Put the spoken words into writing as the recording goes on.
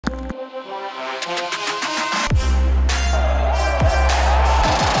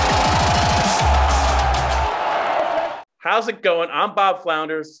How's it going? I'm Bob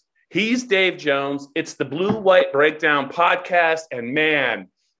Flounders. He's Dave Jones. It's the Blue White Breakdown podcast. And man,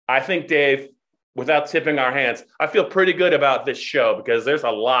 I think, Dave, without tipping our hands, I feel pretty good about this show because there's a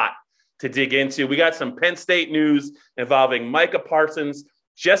lot to dig into. We got some Penn State news involving Micah Parsons,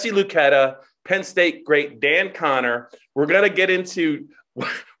 Jesse Luketa, Penn State great Dan Connor. We're going to get into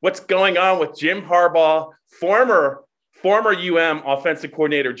what's going on with Jim Harbaugh, former UM offensive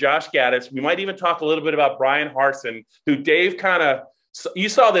coordinator Josh Gaddis. We might even talk a little bit about Brian Harsin, who Dave you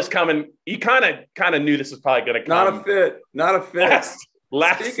saw this coming. You kind of knew this was probably going to come. Not a fit.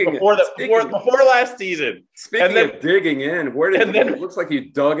 Before last season. Speaking of digging in, it looks like you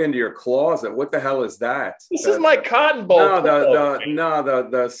dug into your closet. What the hell is that? This is my Cotton Bowl.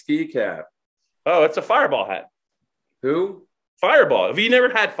 The ski cap. Oh, it's a Fireball hat. Who? Fireball. Have you never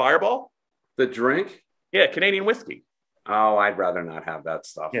had Fireball? The drink? Yeah, Canadian whiskey. Oh, I'd rather not have that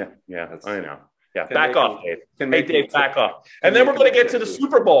stuff. Yeah, I know. Yeah, back off, Dave. Hey, Dave, back off. And then we're going to get to the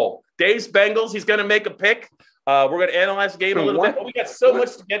Super Bowl. Dave's Bengals, he's going to make a pick. We're going to analyze the game a little bit. We got so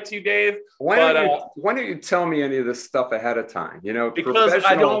much to get to, Dave. Why don't you tell me any of this stuff ahead of time? Because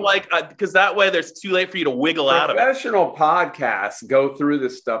I don't because that way there's too late for you to wiggle out of it. Professional podcasts go through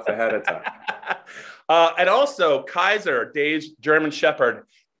this stuff ahead of time. And also, Kaiser, Dave's German Shepherd,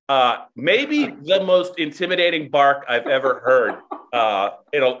 maybe the most intimidating bark I've ever heard.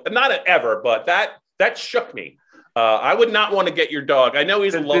 Not ever, but that shook me. I would not want to get your dog. I know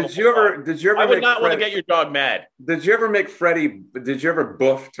he's a lovable dog. Did you ever? I would not want to get your dog mad. Did you ever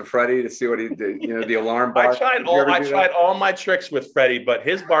boof to Freddie to see what he did? The alarm bark. I tried all my tricks with Freddie, but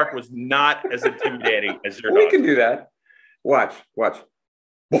his bark was not as intimidating as your dog. We can do that. Watch.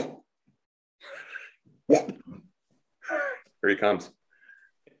 Here he comes.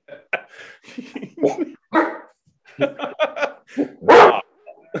 Wow.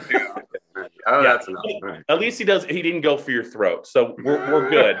 Oh, that's enough. Right. At least he didn't go for your throat, so we're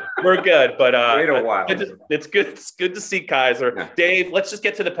good. We're good. But wait a while. It's good. It's good to see Kaiser. Yeah. Dave, let's just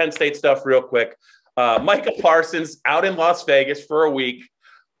get to the Penn State stuff real quick. Micah Parsons out in Las Vegas for a week.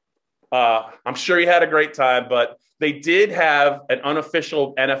 I'm sure he had a great time, but they did have an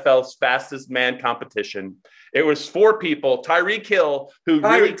unofficial NFL's fastest man competition. It was 4 people. Tyreek Hill,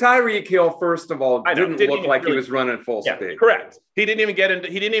 Tyreek Hill, first of all, didn't look like he was running full speed. Correct. He didn't even get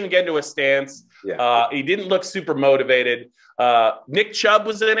into a stance. Yeah. He didn't look super motivated. Nick Chubb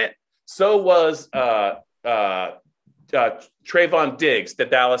was in it. So was Trayvon Diggs, the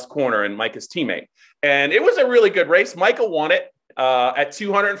Dallas corner and Micah's teammate. And it was a really good race. Micah won it at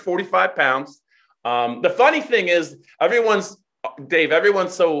 245 pounds. The funny thing is, everyone's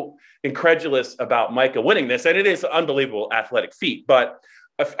so incredulous about Micah winning this, and it is an unbelievable athletic feat. But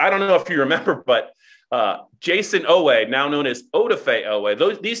I don't know if you remember, but Jason Owe, now known as Odafe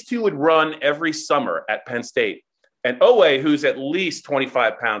Owe, these two would run every summer at Penn State. And Owe, who's at least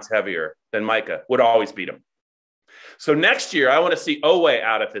 25 pounds heavier than Micah, would always beat him. So next year, I want to see Owe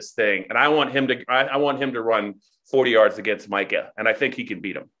out at this thing, and I want him to run 40 yards against Micah, and I think he can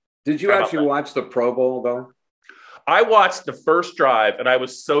beat him. Did you actually watch the Pro Bowl, though? I watched the first drive, and I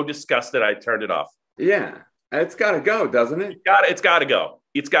was so disgusted I turned it off. Yeah, it's got to go, doesn't it? It's got to go.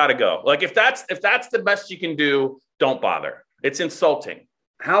 It's got to go. Like if that's the best you can do, don't bother. It's insulting.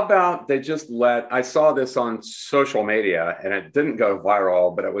 How about they just I saw this on social media, and it didn't go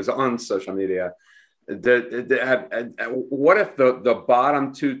viral, but it was on social media. What if the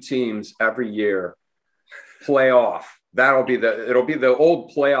bottom 2 teams every year play off? It'll be the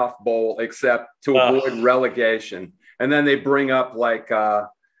old playoff bowl, except to avoid relegation. And then they bring up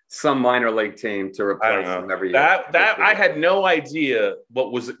some minor league team to replace them every year. That I had no idea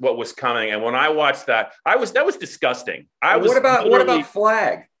what was coming. And when I watched that, that was disgusting. What about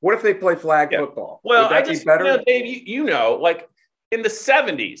flag? What if they play flag football? Well, would that be better? Dave, like in the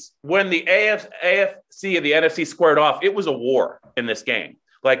 70s, when the AFC and the NFC squared off, it was a war in this game.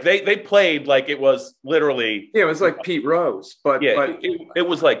 Like they played like it was literally. Yeah, it was like Pete Rose, but it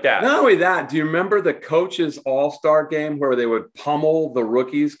was like that. Not only that, do you remember the coaches' all-star game where they would pummel the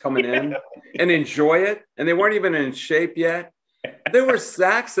rookies coming in and enjoy it, and they weren't even in shape yet? There were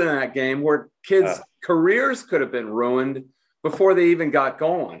sacks in that game where kids' careers could have been ruined before they even got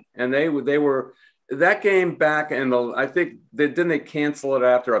going, and they were that game back in I think they cancel it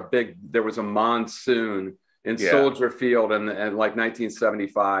after there was a monsoon in Soldier Field in like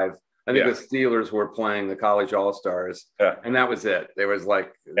 1975. I think the Steelers were playing the college all-stars, and that was it. There was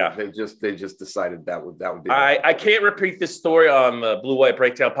they just decided that would be. I can't repeat this story on the Blue White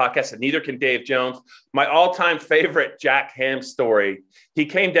Breakdown podcast, and neither can Dave Jones. My all-time favorite Jack Ham story. He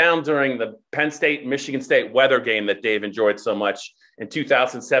came down during the Penn State Michigan State weather game that Dave enjoyed so much in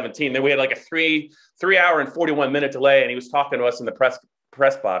 2017. Then we had like a three hour and 41-minute delay, and he was talking to us in the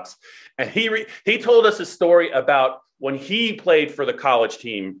press box. And he told us a story about when he played for the college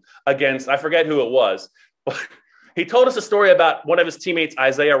team against, I forget who it was, but he told us a story about one of his teammates,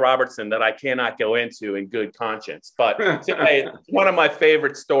 Isaiah Robertson, that I cannot go into in good conscience. But today, one of my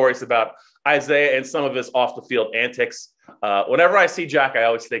favorite stories about Isaiah and some of his off-the-field antics. Whenever I see Jack, I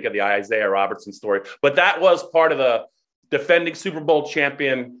always think of the Isaiah Robertson story. But that was part of the defending Super Bowl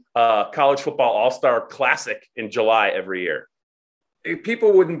champion college football all-star classic in July every year.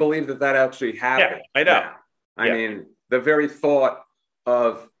 People wouldn't believe that actually happened. Yeah, I know. I mean, the very thought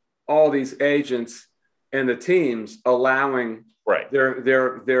of all these agents and the teams allowing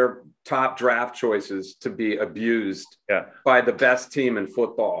their top draft choices to be abused by the best team in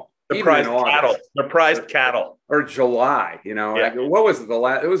football. The prized cattle. Or July, like, what was it?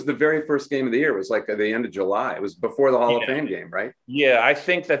 It was the very first game of the year. It was like at the end of July. It was before the Hall of Fame game, right? Yeah, I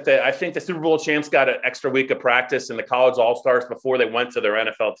think the Super Bowl champs got an extra week of practice, and the college all-stars, before they went to their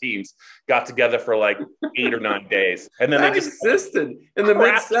NFL teams, got together for like 8 or 9 days. And then that existed in the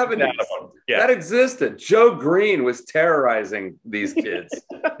mid-70s. Yeah. That existed. Joe Green was terrorizing these kids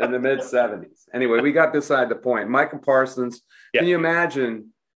in the mid-70s. Anyway, we got beside the point. Micah Parsons,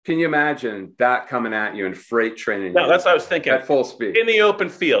 Can you imagine that coming at you in freight training? No, that's what I was thinking. At full speed. In the open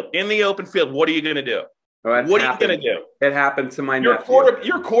field, what are you going to do? What are you going to do? It happened to my nephew.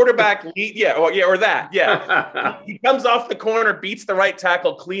 Your quarterback, or that. He comes off the corner, beats the right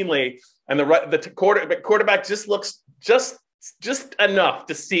tackle cleanly, and the quarterback just looks just enough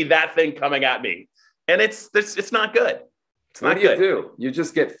to see that thing coming at me. And it's not good. It's not good. What do you do? You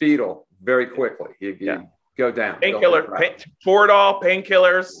just get fetal very quickly. You go down. Painkiller, Toradol,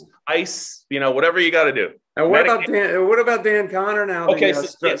 painkillers, ice, whatever you got to do. And what about Dan Connor now? Okay,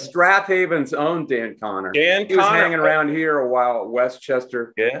 Strathaven's own Dan Connor. He was hanging around here a while at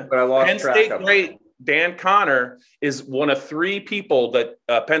Westchester. Yeah, but I lost Penn track State of great. Dan Connor is one of 3 people that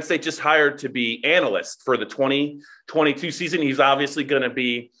Penn State just hired to be analyst for the 2022 season. He's obviously going to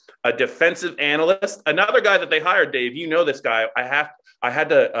be a defensive analyst. Another guy that they hired, Dave, this guy.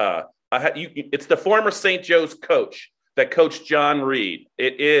 It's the former St. Joe's coach that coached John Reed.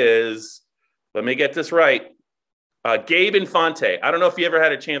 It is, let me get this right, Gabe Infante. I don't know if you ever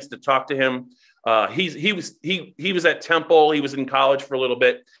had a chance to talk to him. He was at Temple. He was in college for a little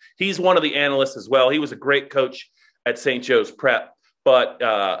bit. He's one of the analysts as well. He was a great coach at St. Joe's Prep. But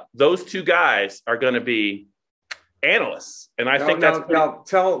those 2 guys are going to be analysts, and I think that's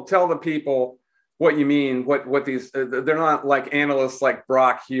tell the people what you mean. What these? They're not like analysts like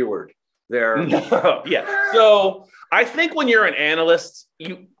Brock Heward. So I think when you're an analyst,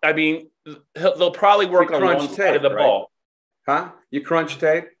 they'll probably work on one side of the ball. Huh? You crunch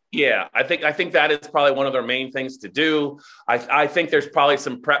tape? Yeah, I think that is probably one of their main things to do. I think there's probably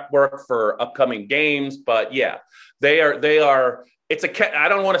some prep work for upcoming games, but yeah, they are. I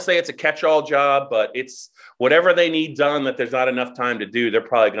don't want to say it's a catch-all job, but it's whatever they need done that there's not enough time to do, they're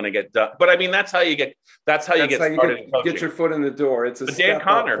probably going to get done. But I mean, that's how you get started. Get your foot in the door. It's a step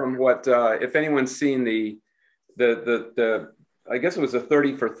up from what, if anyone's seen the I guess it was a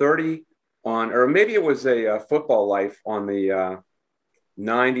 30 for 30 on, or maybe it was a Football Life on the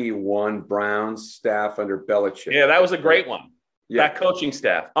 91 Browns staff under Belichick. Yeah, that was a great one. Yeah. That coaching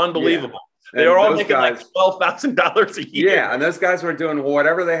staff, unbelievable. Yeah. They were all making like $12,000 a year. Yeah, and those guys were doing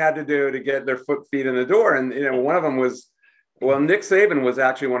whatever they had to do to get their feet in the door. And one of them was, Nick Saban was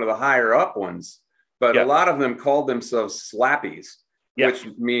actually one of the higher up ones, but a lot of them called themselves slappies, which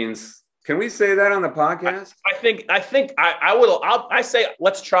means, can we say that on the podcast? I say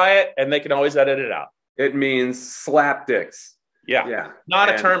let's try it, and they can always edit it out. It means slapdicks. Yeah. Not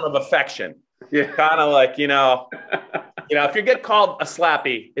a term of affection. Yeah, kind of like if you get called a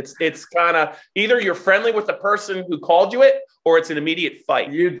slappy, it's kind of either you're friendly with the person who called you it, or it's an immediate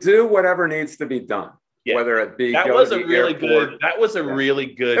fight. You do whatever needs to be done, whether it be That was a really good.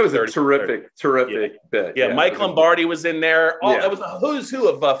 It was a terrific bit. Yeah, Mike Lombardi was in there. It was a who's who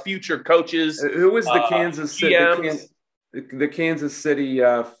of future coaches. Who was the Kansas City? The Kansas City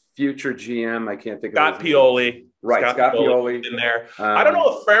future GM. I can't think of Scott Pioli. Right, Scott Pioli in there. I don't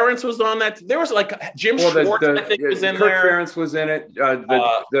know if Ferentz was on that. There was like Jim Schwartz, I think, was in there. Kirk Ferentz was in it.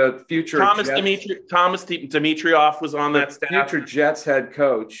 The future Thomas Dimitrioff was on that staff. Future Jets head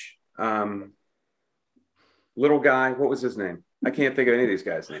coach, little guy. What was his name? I can't think of any of these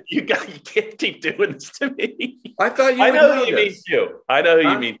guys' names. You can't keep doing this to me. I thought you. I know who you mean too. I know who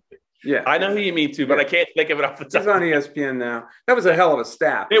you mean. Yeah, I know who you mean too, but I can't think of it off the top. He's on ESPN now. That was a hell of a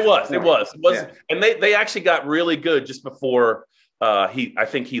staff. It was, yeah. And they actually got really good just before I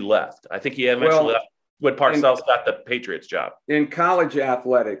think he left. I think he eventually left. when Parcells got the Patriots job. In college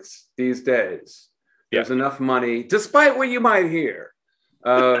athletics these days, there's enough money, despite what you might hear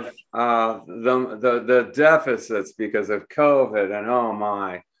of the deficits because of COVID and oh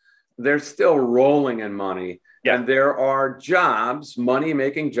my, they're still rolling in money. Yeah. And there are jobs,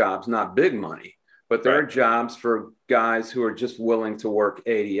 money-making jobs, not big money, but there are jobs for guys who are just willing to work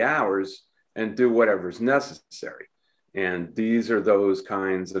 80 hours and do whatever's necessary. And these are those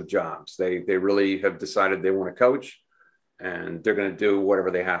kinds of jobs. They really have decided they want to coach, and they're going to do whatever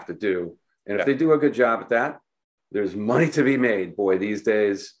they have to do. And if they do a good job at that, there's money to be made, boy, these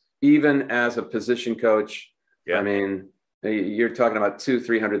days, even as a position coach. Yeah. I mean, you're talking about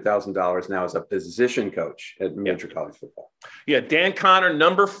 $200,000-$300,000 now as a position coach at major college football. Yeah, Dan Connor,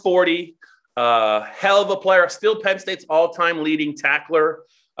 number 40, hell of a player, still Penn State's all-time leading tackler.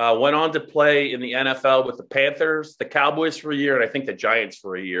 Went on to play in the NFL with the Panthers, the Cowboys for a year, and I think the Giants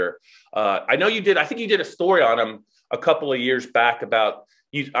for a year. I know you did. I think you did a story on him a couple of years back about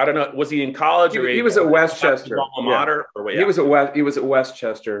you. I don't know. Was he in college or he was at Westchester? He was at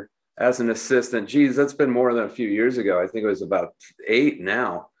Westchester as an assistant. Geez, that's been more than a few years ago. I think it was about 8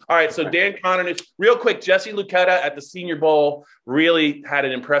 now. All right, so Dan Connor, real quick, Jesse Luketa at the Senior Bowl really had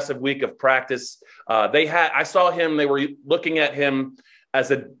an impressive week of practice. I saw him. They were looking at him as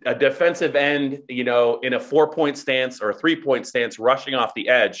a defensive end, in a 4-point stance or a 3-point stance, rushing off the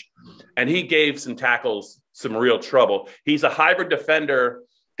edge. And he gave some tackles some real trouble. He's a hybrid defender,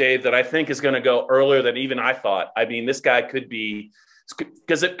 Dave, that I think is going to go earlier than even I thought. I mean, this guy could be,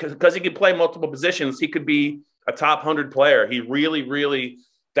 because he could play multiple positions, he could be a top 100 player. He really,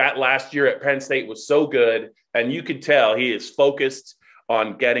 that last year at Penn State was so good. And you could tell he is focused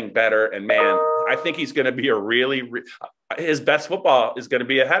on getting better. And man, I think he's going to be his best football is going to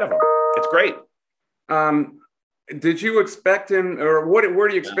be ahead of him. It's great. Did you expect him, or where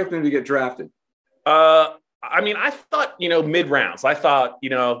do you expect him to get drafted? I mean, I thought, mid rounds. I thought,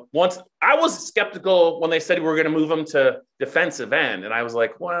 once I was skeptical when they said we were going to move him to defensive end. And I was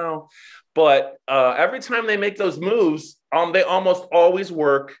like, well, but every time they make those moves, they almost always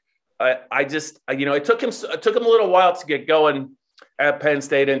work. It took him a little while to get going at Penn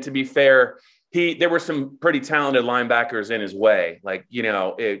State. And to be fair, there were some pretty talented linebackers in his way, like,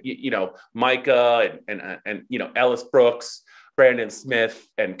 Micah and Ellis Brooks, Brandon Smith,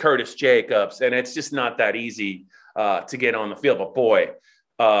 and Curtis Jacobs. And it's just not that easy to get on the field. But boy,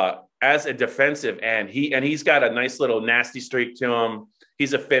 as a defensive end, he's got a nice little nasty streak to him.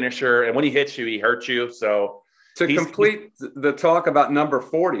 He's a finisher. And when he hits you, he hurts you. So to complete the talk about number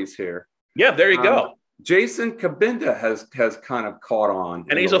 40s here. Yeah, there you go. Jason Kabinda has kind of caught on.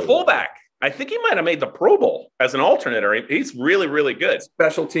 And he's a fullback. I think he might have made the Pro Bowl as an alternator. He's really, really good.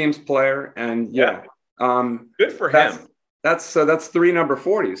 Special teams player. And good for him. That's 3 number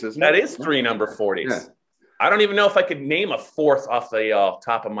 40s, isn't it? That is 3 number 40s. Yeah. I don't even know if I could name a 4th off the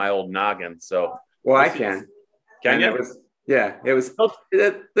top of my old noggin. So, I can. Can you? It was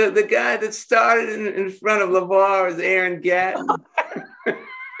the guy that started in front of LeVar was Aaron Gatton.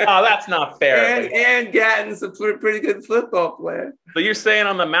 Oh, that's not fair. Aaron Gatton's a pretty good football player. So you're saying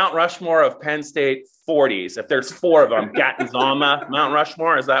on the Mount Rushmore of Penn State 40s, if there's 4 of them, Gatton's on the Mount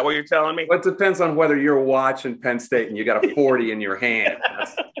Rushmore? Is that what you're telling me? Well, it depends on whether you're watching Penn State and you got a 40 in your hand.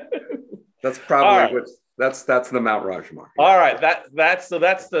 That's probably that's the Mount Rushmore. All right, that's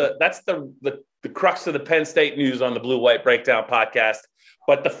the crux of the Penn State news on the Blue White Breakdown podcast.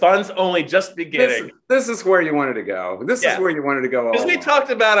 But the fun's only just beginning. This is where you wanted to go. This is where you wanted to go. Because we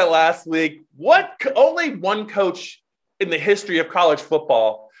talked about it last week. Only one coach in the history of college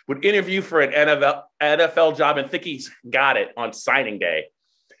football would interview for an NFL job and think he's got it on signing day.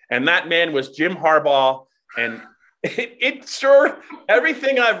 And that man was Jim Harbaugh. And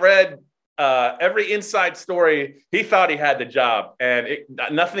everything I've read, every inside story, he thought he had the job. And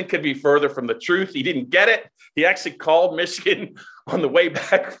nothing could be further from the truth. He didn't get it. He actually called Michigan on the way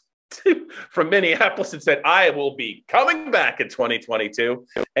back from Minneapolis and said, I will be coming back in 2022.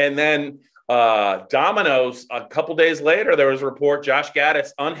 And then dominoes, a couple days later, there was a report, Josh Gaddis,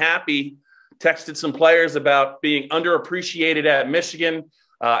 unhappy, texted some players about being underappreciated at Michigan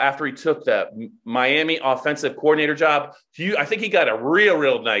after he took the Miami offensive coordinator job. I think he got a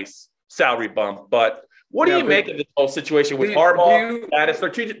real nice salary bump. But what do you make of this whole situation with Harbaugh?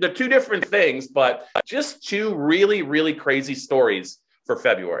 They're two different things, but just 2 really crazy stories for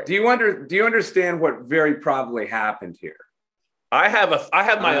February. Do you understand what very probably happened here? I have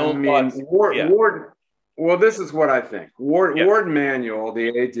my own thoughts. Ward. Well, this is what I think. Ward Manuel,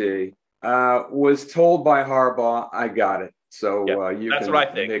 the AD, was told by Harbaugh, "I got it." So that's what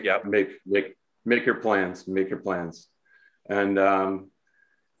I think. Make your plans. Make your plans. And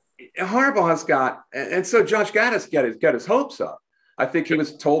Harbaugh's got, and so Josh Gaddis got his hopes up. I think he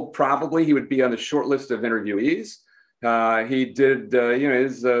was told probably he would be on the short list of interviewees. He did,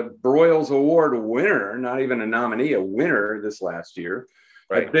 his Broyles Award winner, not even a nominee, a winner this last year.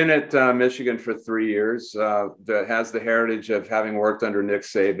 Right. I've been at Michigan for 3 years. That has the heritage of having worked under Nick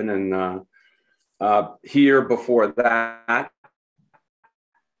Saban, and here before that,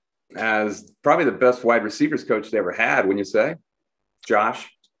 as probably the best wide receivers coach they ever had. Wouldn't you say, Josh?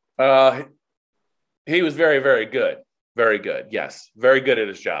 He was very, very good. Very good. Yes. Very good at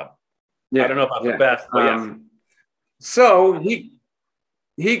his job. Yeah. I don't know about the best, but yes. So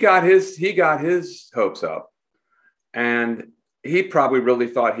he got his hopes up, and he probably really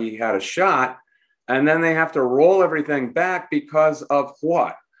thought he had a shot. And then they have to roll everything back because of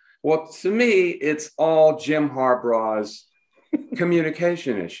what? Well, to me, it's all Jim Harbaugh's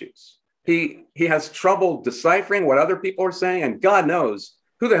communication issues. He has trouble deciphering what other people are saying, and God knows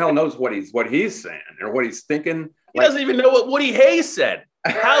who the hell knows what he's saying or what he's thinking. He doesn't even know what Woody Hayes said.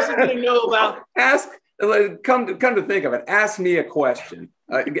 How's he going to know about? Come to think of it, ask me a question.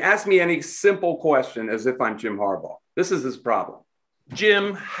 Ask me any simple question as if I'm Jim Harbaugh. This is his problem.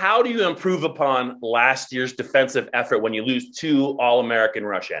 Jim, how do you improve upon last year's defensive effort when you lose 2 All-American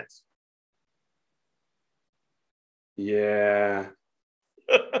rush ends? Yeah.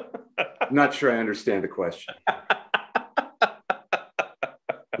 I'm not sure I understand the question.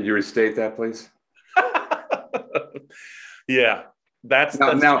 Could you restate that, please? Yeah. That's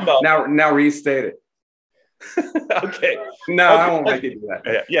now restate it. Okay. No, okay. I won't make you do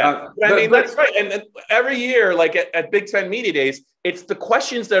that. Yeah. That's right. And every year, like at Big Ten Media Days, it's the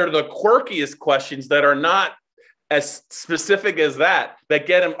questions that are the quirkiest questions that are not as specific as that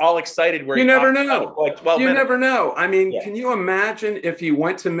get him all excited. Where you never know. Like 12 minutes. Never know. I mean, Can you imagine if he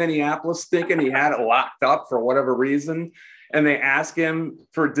went to Minneapolis thinking he had it locked up for whatever reason, and they ask him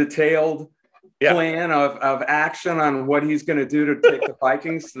for detailed plan of action on what he's going to do to take the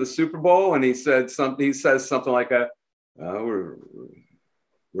Vikings to the Super Bowl, and he says something like we're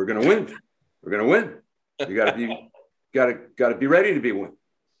going to win. We're going to win. You got to be ready to be win.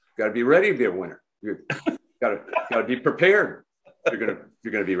 Got to be ready to be a winner. You got to be prepared. You're going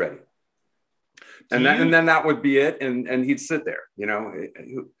to be ready. And then that would be it. And he'd sit there,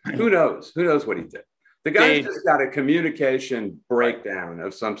 who knows what he did. The guy's just got a communication breakdown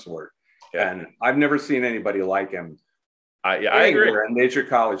of some sort. Yeah. And I've never seen anybody like him. I agree. A major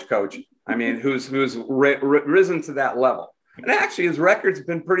college coach. I mean, who's risen to that level. And actually, his record's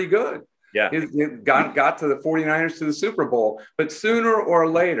been pretty good. Yeah. He got to the 49ers to the Super Bowl. But sooner or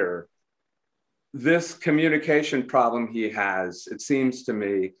later, this communication problem he has, it seems to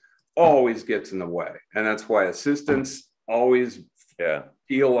me, always gets in the way. And that's why assistants always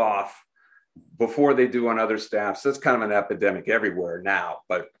peel off before they do on other staffs. That's kind of an epidemic everywhere now,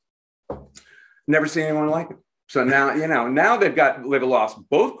 but never seen anyone like him. So now they've lost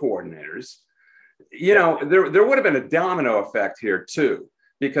both coordinators. There would have been a domino effect here too,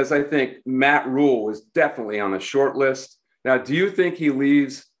 because I think Matt Rule was definitely on the short list. Now, do you think he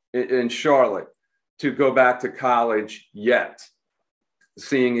leaves in Charlotte to go back to college yet?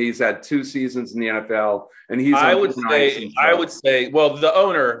 Seeing he's had 2 seasons in the NFL, and he's I would say, well, the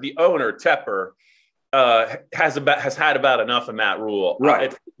owner Tepper has had about enough of Matt Rule.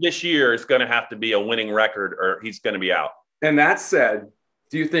 Right. This year is going to have to be a winning record, or he's going to be out. And that said,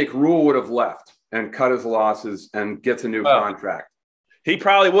 do you think Rule would have left and cut his losses and gets a new contract? He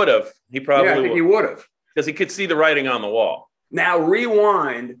probably would have. I think he would have, because he could see the writing on the wall. Now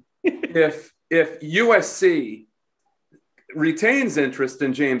rewind. if USC retains interest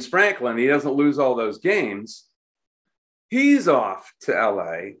in James Franklin, he doesn't lose all those games, he's off to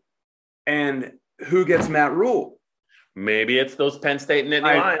LA, and who gets Matt Rule? Maybe it's those Penn State and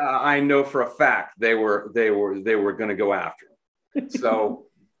Nittany Lions. I know for a fact they were going to go after him. So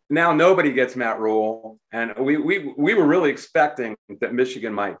now nobody gets Matt Rule, and we were really expecting that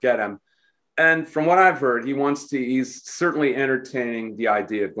Michigan might get him. And from what I've heard, he's certainly entertaining the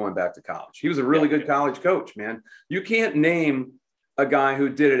idea of going back to college. He was a really good college coach, man. You can't name a guy who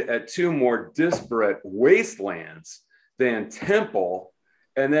did it at 2 more disparate wastelands than Temple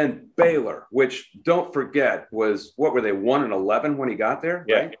and then Baylor, which, don't forget, was, what were they, 1-11 when he got there?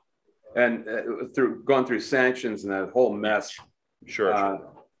 Yeah. Right? And going through sanctions and that whole mess. Sure.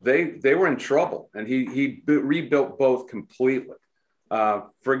 They were in trouble, and he rebuilt both completely.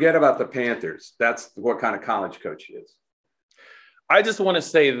 Forget about the Panthers. That's what kind of college coach he is. I just want to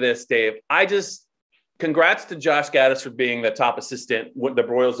say this, Dave. Congrats to Josh Gaddis for being the top assistant, the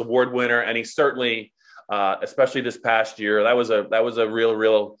Broyles Award winner, and he certainly, especially this past year, that was a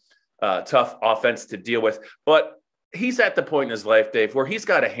real tough offense to deal with. But he's at the point in his life, Dave, where he's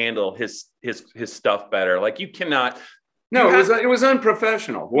got to handle his stuff better. Like you cannot. No, it was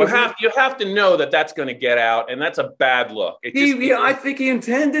unprofessional. You have to know that that's going to get out, and that's a bad look. I think he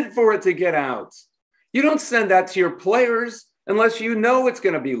intended for it to get out. You don't send that to your players unless you know it's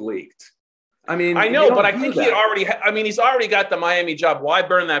going to be leaked. I mean, I know, but I think he's already got the Miami job. Why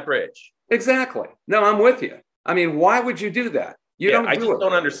burn that bridge? Exactly. No, I'm with you. I mean, why would you do that? I just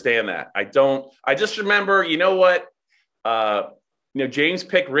don't understand that. I just remember, you know what? James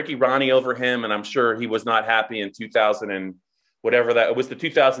picked Ricky Ronnie over him, and I'm sure he was not happy in 2000 and whatever that it was, the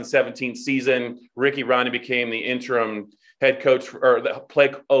 2017 season. Ricky Ronnie became the interim head coach or the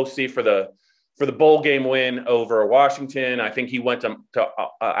play OC for the bowl game win over Washington. I think he went to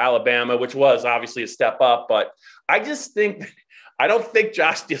Alabama, which was obviously a step up. But I don't think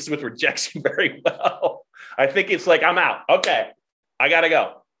Josh deals with rejection very well. I think it's like, I'm out. Okay, I got to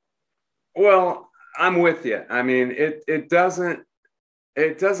go. Well, I'm with you. I mean, it doesn't help.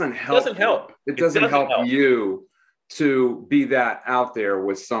 It doesn't help. It doesn't help you to be that out there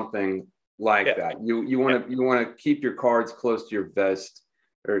with something like that. You want to keep your cards close to your vest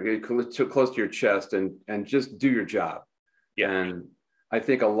or close to your chest and just do your job. Yeah. And I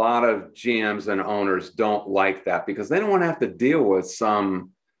think a lot of GMs and owners don't like that because they don't want to have to deal with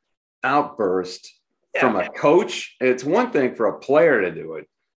some outburst from a coach. It's one thing for a player to do it.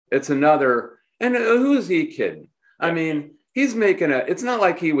 It's another. And who is he kidding? Yeah. I mean, he's making it's not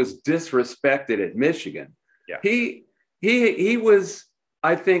like he was disrespected at Michigan. Yeah. He was,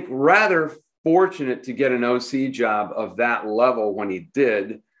 I think, rather fortunate to get an OC job of that level when he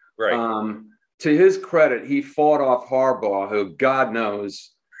did. Right. To his credit, he fought off Harbaugh, who God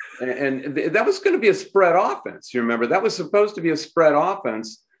knows, and that was going to be a spread offense. You remember that was supposed to be a spread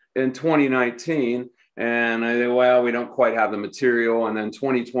offense in 2019. And we don't quite have the material. And then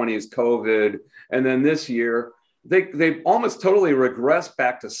 2020 is COVID. And then this year, they almost totally regressed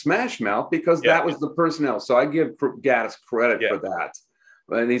back to Smash Mouth because that was the personnel. So I give Gaddis credit for that.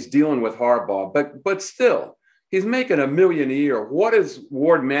 And he's dealing with Harbaugh. But still, he's making $1 million a year. What is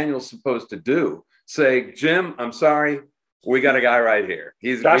Ward Manuel supposed to do? Say, Jim, I'm sorry. We got a guy right here.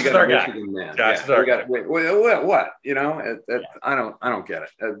 We got a Michigan man. What? You know, I don't get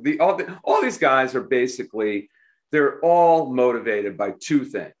it. All these guys are basically, they're all motivated by two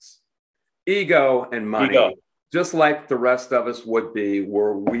things: ego and money. Just like the rest of us would be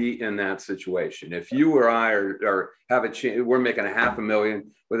were we in that situation. If you or I are have a chance, we're making $500,000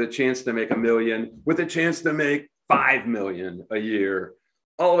 with a chance to make $1 million, with a chance to make $5 million a year.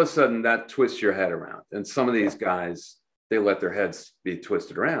 All of a sudden, that twists your head around. And some of these guys, they let their heads be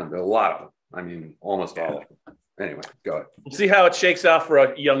twisted around. A lot of them. I mean, almost all of them. Anyway, go ahead. We'll see how it shakes out for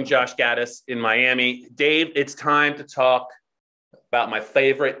a young Josh Gaddis in Miami. Dave, it's time to talk about my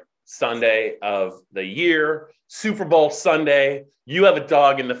favorite Sunday of the year, Super Bowl Sunday. You have a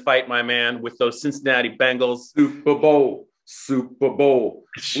dog in the fight, my man, with those Cincinnati Bengals. Super Bowl.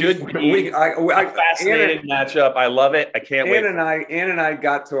 It should be a fascinating matchup. I love it. I can't wait. Ann and I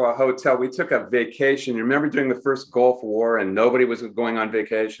got to a hotel. We took a vacation. You remember during the first Gulf War and nobody was going on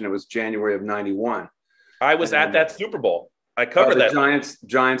vacation? It was January of '91. I was at that Super Bowl. I covered that.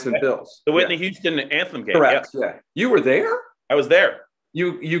 Giants and Bills. The Whitney Houston anthem game. Correct. Yeah. You were there? I was there.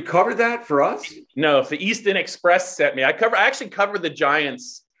 You covered that for us? No, if the Easton Express sent me. I actually covered the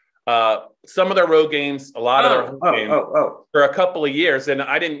Giants, some of their road games, a lot of their home games for a couple of years. And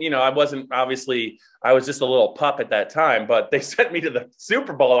I didn't, I wasn't obviously, I was just a little pup at that time, but they sent me to the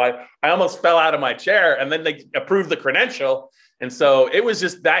Super Bowl. I almost fell out of my chair, and then they approved the credential. And so it was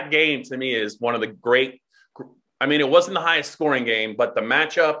just, that game to me is one of the great, I mean, it wasn't the highest scoring game, but the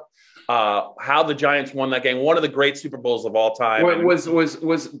matchup, how the Giants won that game, one of the great Super Bowls of all time.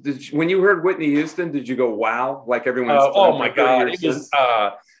 When you heard Whitney Houston, did you go, wow, like everyone? Oh my God. It was,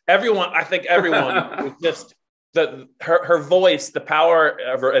 I think everyone was just her voice, the power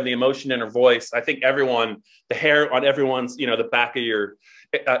of her and the emotion in her voice. I think everyone, the hair on everyone's, the back of your,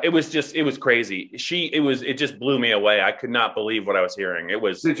 it was crazy. It just blew me away. I could not believe what I was hearing.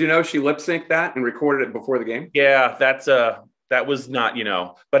 Did you know she lip synced that and recorded it before the game? Yeah, that was not,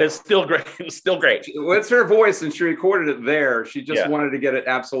 but it's still great. It was still great. Well, it's her voice, and she recorded it there. She just wanted to get it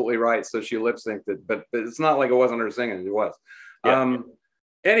absolutely right, so she lip synced it. But it's not like it wasn't her singing; it was. Yeah.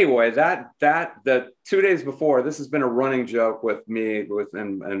 Anyway, the 2 days before, this has been a running joke with me,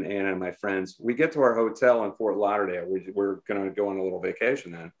 and Anna and my friends. We get to our hotel in Fort Lauderdale. We're going to go on a little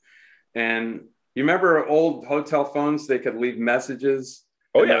vacation then, and you remember old hotel phones? They could leave messages.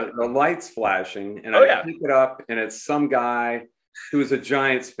 Oh yeah, the lights flashing, and I pick it up, and it's some guy who's a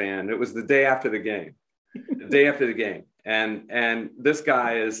Giants fan. It was the day after the game, and this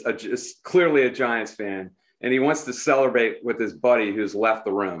guy is clearly a Giants fan, and he wants to celebrate with his buddy who's left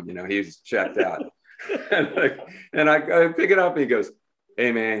the room. You know, he's checked out. and I pick it up, and he goes,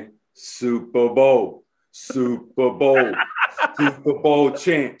 "Hey, man, Super Bowl, Super Bowl, Super Bowl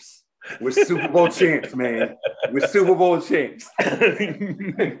champs. We're Super Bowl champs, man. We're Super Bowl champs."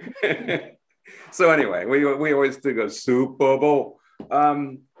 So anyway, we always do go Super Bowl.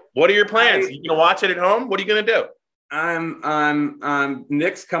 What are your plans? You gonna watch it at home? What are you gonna do? I'm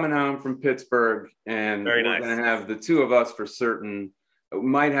Nick's coming home from Pittsburgh, and Very we're nice. gonna have the two of us for certain.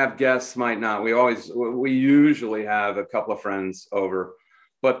 Might have guests, might not. We usually have a couple of friends over,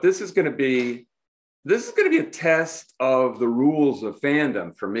 but this is gonna be a test of the rules of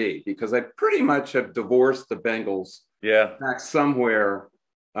fandom for me, because I pretty much have divorced the Bengals back somewhere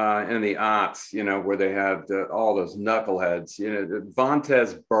in the aughts, you know, where they had all those knuckleheads, you know,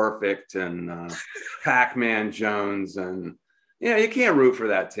 Vontez Burfict and Pac-Man Jones, and you can't root for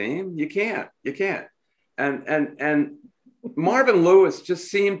that team. You can't. And Marvin Lewis just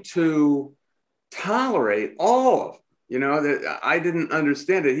seemed to tolerate all of them. You know, I didn't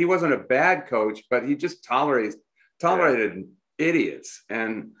understand it. He wasn't a bad coach, but he just tolerated idiots,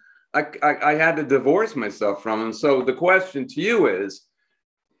 and I had to divorce myself from him. So the question to you is,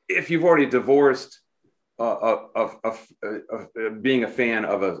 if you've already divorced being a fan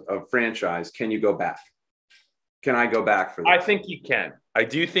of a franchise, can you go back? Can I go back for this? I think you can. I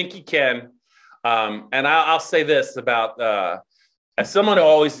do think you can. And I'll say this about as someone who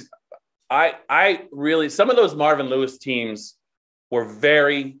always, I really, some of those Marvin Lewis teams were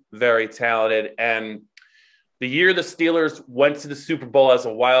very, very talented. And the year the Steelers went to the Super Bowl as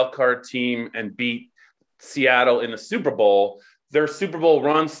a wild card team and beat Seattle in the Super Bowl, their Super Bowl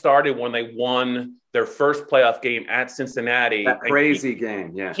run started when they won their first playoff game at Cincinnati. That crazy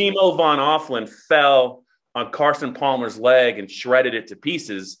game, yeah. Kimo von Offlin fell on Carson Palmer's leg and shredded it to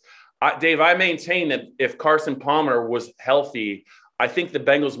pieces. Dave, I maintain that if Carson Palmer was healthy, I think the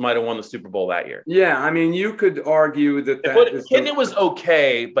Bengals might have won the Super Bowl that year. Yeah, I mean, you could argue that Kidney was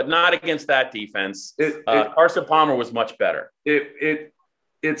okay, but not against that defense. Carson Palmer was much better.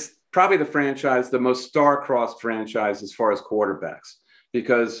 It's probably the most star-crossed franchise as far as quarterbacks,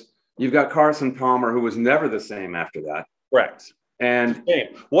 because you've got Carson Palmer, who was never the same after that. Correct. And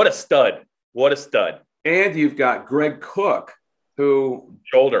what a stud. What a stud. And you've got Greg Cook, who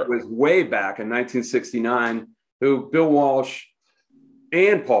was way back in 1969, who Bill Walsh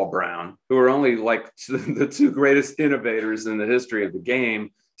and Paul Brown, who are only like the two greatest innovators in the history of the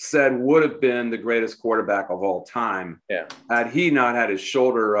game, said would have been the greatest quarterback of all time had he not had his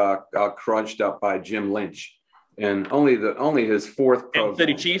shoulder crunched up by Jim Lynch. And only his fourth pro Kansas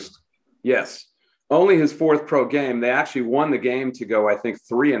City Chiefs? Yes. Only his fourth pro game. They actually won the game to go, I think,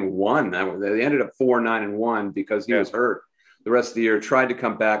 3-1. They ended up 4-9-1 because he was hurt the rest of the year, tried to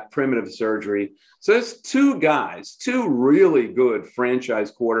come back, primitive surgery. So there's two really good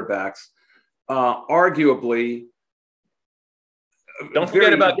franchise quarterbacks, arguably. Don't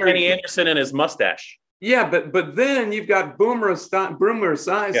forget about Kenny Anderson and his mustache. Yeah, but then you've got Boomer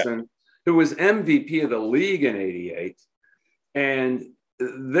Esiason, who was MVP of the league in '88, and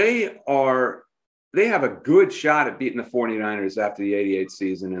they have a good shot at beating the 49ers after the '88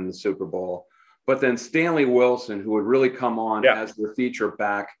 season in the Super Bowl. But then Stanley Wilson, who would really come on as their feature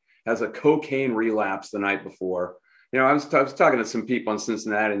back, has a cocaine relapse the night before. You know, I was talking to some people in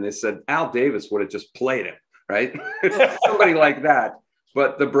Cincinnati, and they said Al Davis would have just played him. Right? Somebody like that.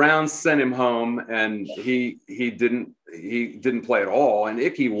 But the Browns sent him home, and he didn't play at all. And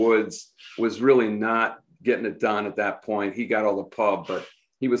Ickey Woods was really not getting it done at that point. He got all the pub, but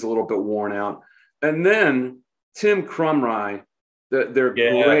he was a little bit worn out. And then Tim Crumry, their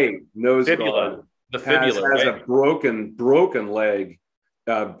great nose guard, has a broken leg,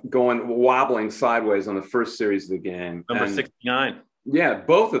 wobbling sideways on the first series of the game. Number 69. Yeah,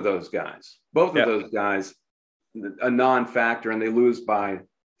 both of those guys, a non-factor, and they lose by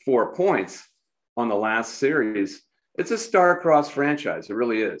 4 points on the last series. It's a star-crossed franchise. It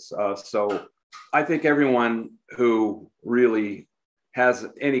really is. So I think everyone who really has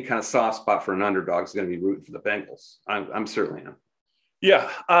any kind of soft spot for an underdog is going to be rooting for the Bengals. I'm certainly am.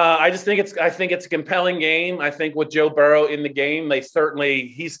 Yeah, I think it's a compelling game. I think with Joe Burrow in the game,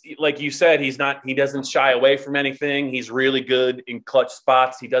 he's like you said, he doesn't shy away from anything. He's really good in clutch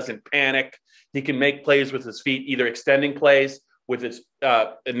spots. He doesn't panic. He can make plays with his feet, either extending plays with his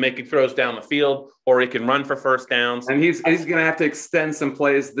and making throws down the field, or he can run for first downs. And he's going to have to extend some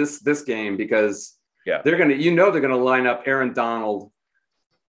plays this game, because they're going to line up Aaron Donald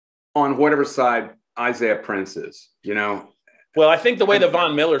on whatever side Isaiah Prince is. You know. Well, I think the way that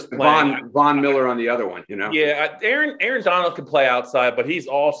Von Miller's playing, Von Miller on the other one. You know. Yeah, Aaron Donald can play outside, but he's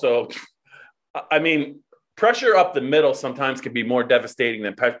also, I mean, pressure up the middle sometimes can be more devastating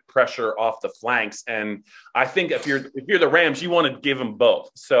than pressure off the flanks. And I think if you're the Rams, you want to give them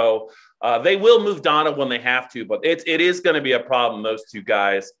both. So they will move Donald when they have to, but it is going to be a problem, those two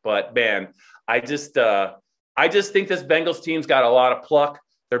guys. But man, I just think this Bengals team's got a lot of pluck.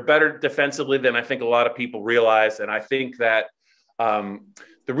 They're better defensively than I think a lot of people realize. And I think that to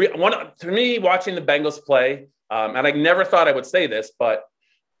me, watching the Bengals play, and I never thought I would say this, but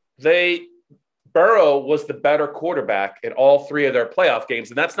Burrow was the better quarterback in all three of their playoff games.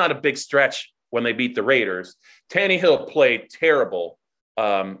 And that's not a big stretch when they beat the Raiders. Tannehill played terrible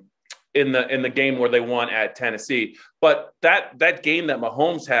in the game where they won at Tennessee. But that game that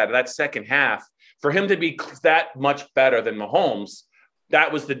Mahomes had, that second half, for him to be that much better than Mahomes,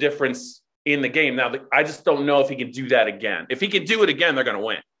 that was the difference in the game. Now, I just don't know if he can do that again. If he can do it again, they're going to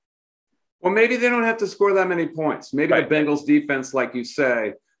win. Well, maybe they don't have to score that many points. Maybe the Bengals defense, like you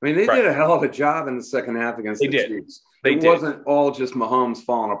say, I mean, they did a hell of a job in the second half against the Chiefs. It wasn't all just Mahomes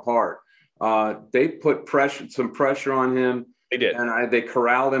falling apart. They put some pressure on him. They did. And they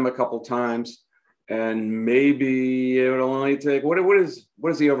corralled him a couple times. And maybe it would only take, what is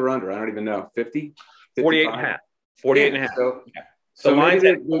the over-under? I don't even know. 50? 48 and a half. 48 and a half. So mine's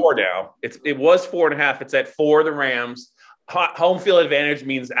at 4 now. It was 4.5. It's at 4, the Rams. Home field advantage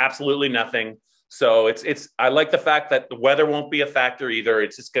means absolutely nothing. So I like the fact that the weather won't be a factor either.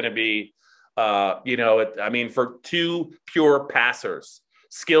 It's just going to be, for two pure passers,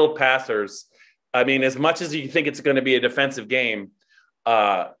 skilled passers. I mean, as much as you think it's going to be a defensive game,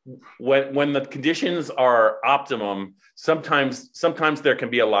 when the conditions are optimum, sometimes there can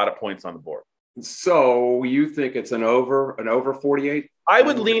be a lot of points on the board. So you think it's an over 48? I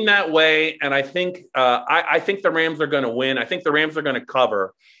would lean that way, and I think I think the Rams are going to win. I think the Rams are going to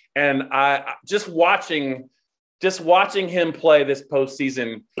cover. And just watching him play this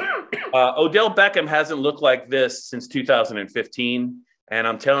postseason, Odell Beckham hasn't looked like this since 2015. And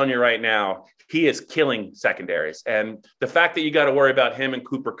I'm telling you right now, he is killing secondaries. And the fact that you got to worry about him and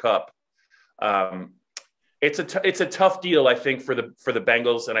Cooper Kupp, it's a tough deal, I think, for the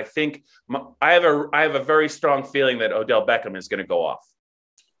Bengals. And I think I have a very strong feeling that Odell Beckham is going to go off.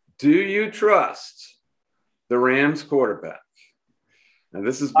 Do you trust the Rams quarterback? Now,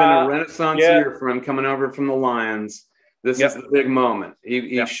 this has been a renaissance year for him coming over from the Lions. This is the big moment.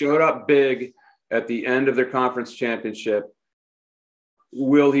 He showed up big at the end of their conference championship.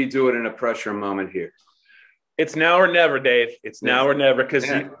 Will he do it in a pressure moment here? It's now or never, Dave. It's now or never,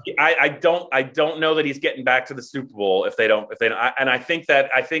 because I don't know that he's getting back to the Super Bowl if they don't. And I think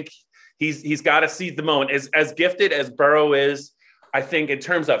he's got to seize the moment. As gifted as Burrow is, I think in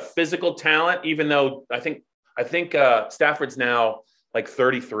terms of physical talent, even though I think Stafford's now like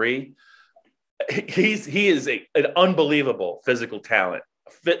 33, he is an unbelievable physical talent.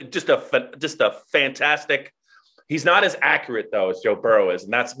 Just a fantastic. He's not as accurate though as Joe Burrow is,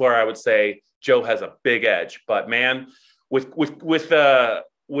 and that's where I would say Joe has a big edge. But man, with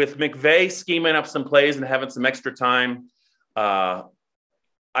McVay scheming up some plays and having some extra time, I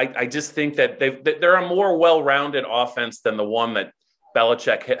just think that they're a more well-rounded offense than the one that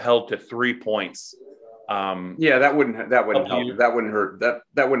Belichick held to 3 points. That wouldn't help. That wouldn't hurt.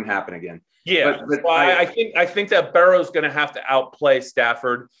 That wouldn't happen again. Yeah, but I think that Burrow's going to have to outplay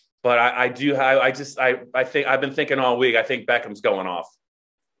Stafford. But I think I've been thinking all week. I think Beckham's going off,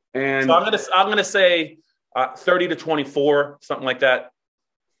 and so I'm gonna say 30-24, something like that.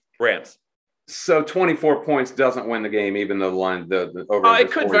 Rams. So 24 points doesn't win the game, even though the line the over.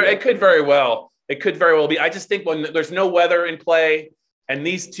 It could very well be. I just think when there's no weather in play, and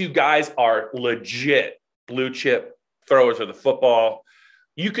these two guys are legit blue chip throwers of the football.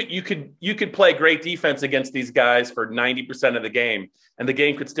 You could play great defense against these guys for 90% of the game, and the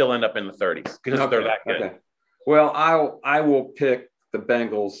game could still end up in the 30s because they're that good. Okay. Well, I will pick the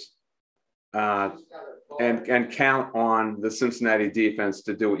Bengals and count on the Cincinnati defense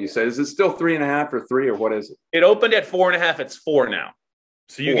to do what you said. Is it still 3.5 or 3, or what is it? It opened at 4.5. It's 4 now.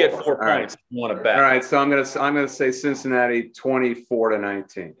 So you get 4 points. If you want to bet. All right. So I'm gonna say Cincinnati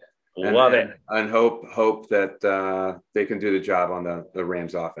 24-19. Love it. And hope that they can do the job on the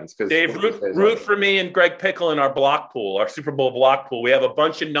Rams offense. Dave, root for me and Greg Pickle in our block pool, our Super Bowl block pool. We have a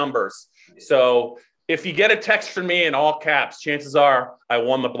bunch of numbers. So if you get a text from me in all caps, chances are I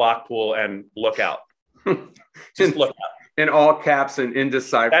won the block pool, and look out. Just look out. In all caps and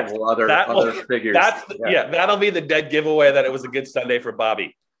indecipherable other figures. That'll be the dead giveaway that it was a good Sunday for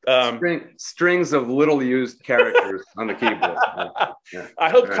Bobby. Strings of little used characters on the keyboard.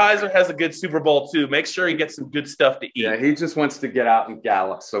 I hope Kaiser has a good Super Bowl too. Make sure he gets some good stuff to eat. Yeah, he just wants to get out and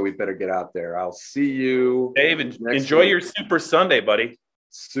gallop, so we better get out there. I'll see you, Dave. Enjoy your Super Sunday, buddy.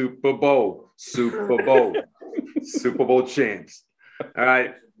 Super Bowl. Super Bowl champs. All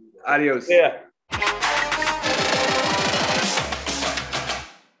right. Adios. Yeah.